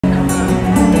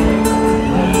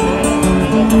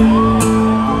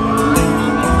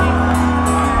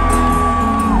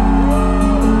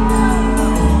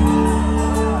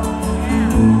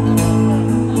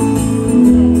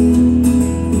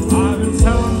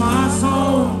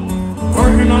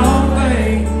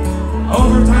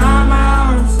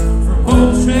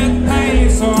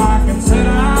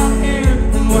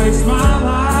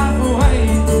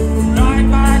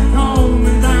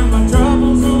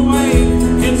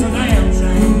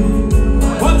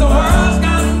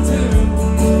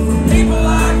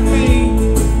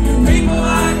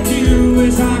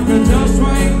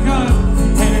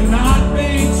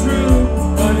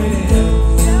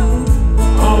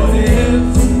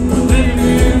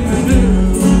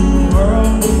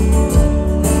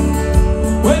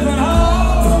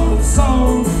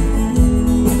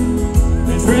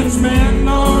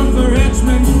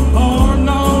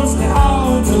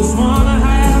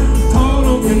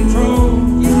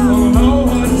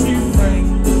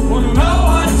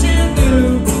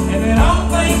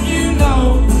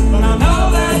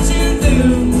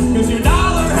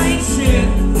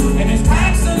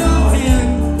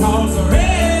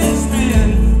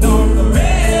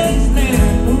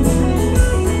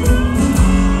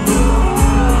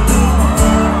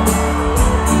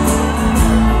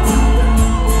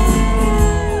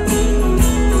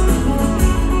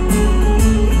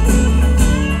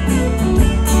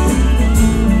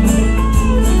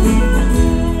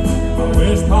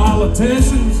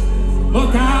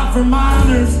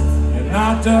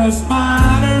not just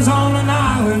miners on an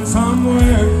island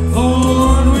somewhere.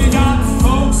 Lord, we got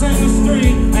folks in the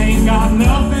street, ain't got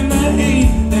nothing to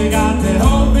eat. They got the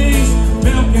obese,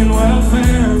 milk and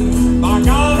welfare. My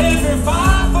God, if you're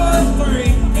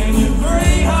 5'3" and you're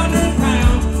 300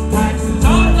 pounds, taxes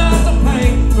ought not to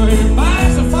pay for your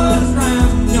bags of first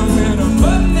round. Young men are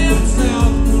putting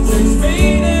themselves 6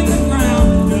 feet in the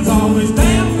ground, 'cause all this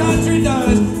damn country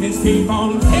does is keep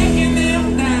on taking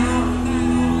them down.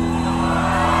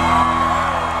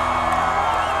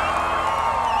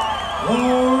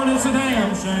 Lord, it's a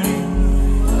damn shame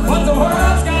what the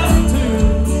world's gotten to.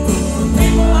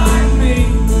 People like me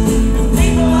and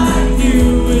people like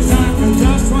you, wish I could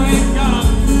just wake up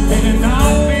and it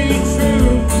not be true,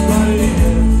 but it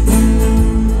is.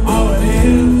 Oh, it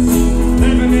is,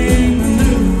 living in the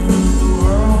new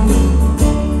world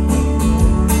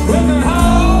with an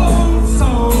whole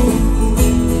soul.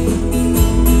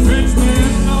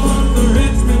 Richmond, North of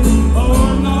Richmond,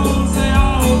 Lord knows they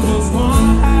all just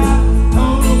wanna have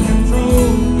total control.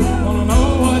 Wanna know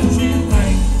what you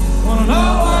think, wanna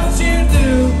know what you do,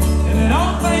 and they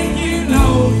don't think you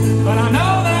know, but I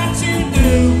know that you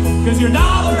do, 'cause your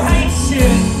dollar hates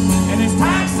shit, and it's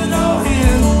taxed to no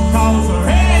end, 'cause the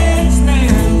rich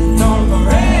men, North of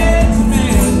Richmond.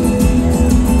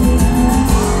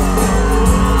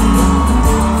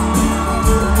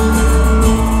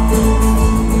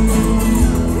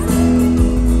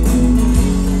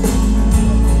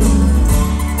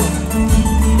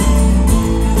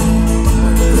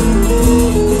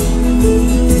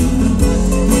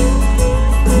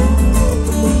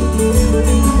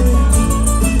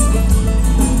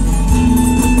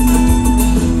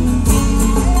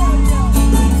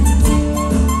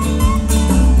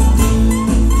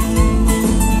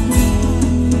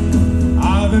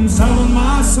 I've been selling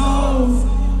my soul,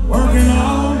 working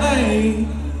all day,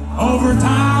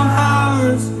 overtime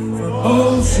hours for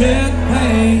bullshit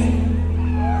pay.